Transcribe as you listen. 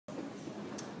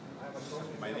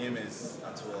name is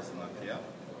Ato Ulzen Appiah.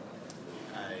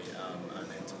 I am an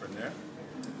entrepreneur.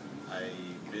 I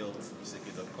built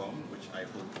music.com, which I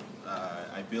hope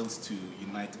I built to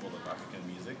unite all of African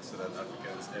music so that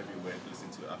Africans everywhere can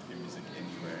listen to African music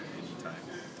anywhere, anytime.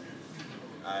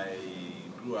 I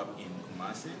grew up in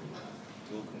Kumasi,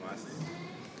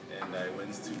 and I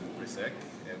went to Presec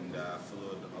and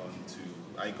followed on to.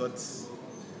 I got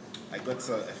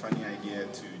a funny idea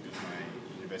to do my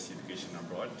university education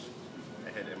abroad. I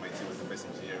heard MIT was the best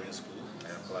engineering school. I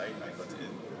applied, I got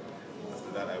in.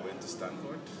 After that, I went to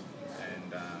Stanford,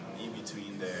 and in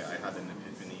between there, I had an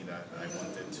epiphany that I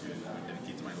wanted to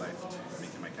dedicate my life to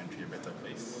making my country a better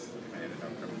place. I ended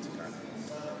up coming to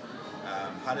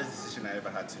Ghana. Hardest decision I ever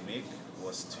had to make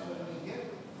was to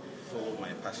follow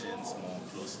my passions more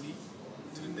closely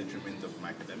to the detriment of my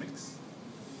academics,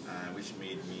 which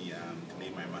made me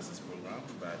delay my master's program,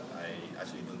 but I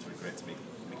actually don't regret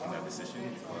making that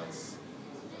decision because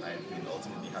I've been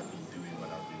ultimately happy doing what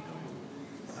I've been doing.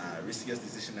 Riskiest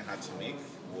decision I had to make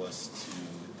was to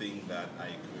think that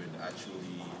I could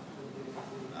actually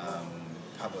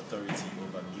have authority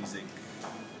over music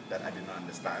that I did not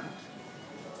understand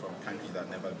from countries that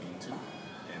I've never been to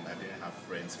and I didn't have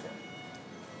friends from.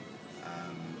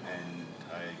 And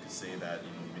I could say that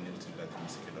we've been able to do that through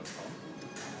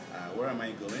music.com. Where am I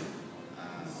going?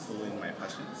 Following my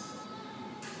passions,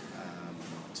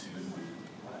 to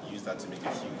use that to make a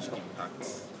huge impact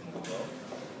in the world,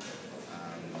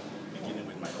 beginning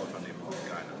with my alter neighborhood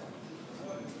Ghana.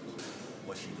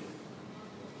 WATCHUDOIN.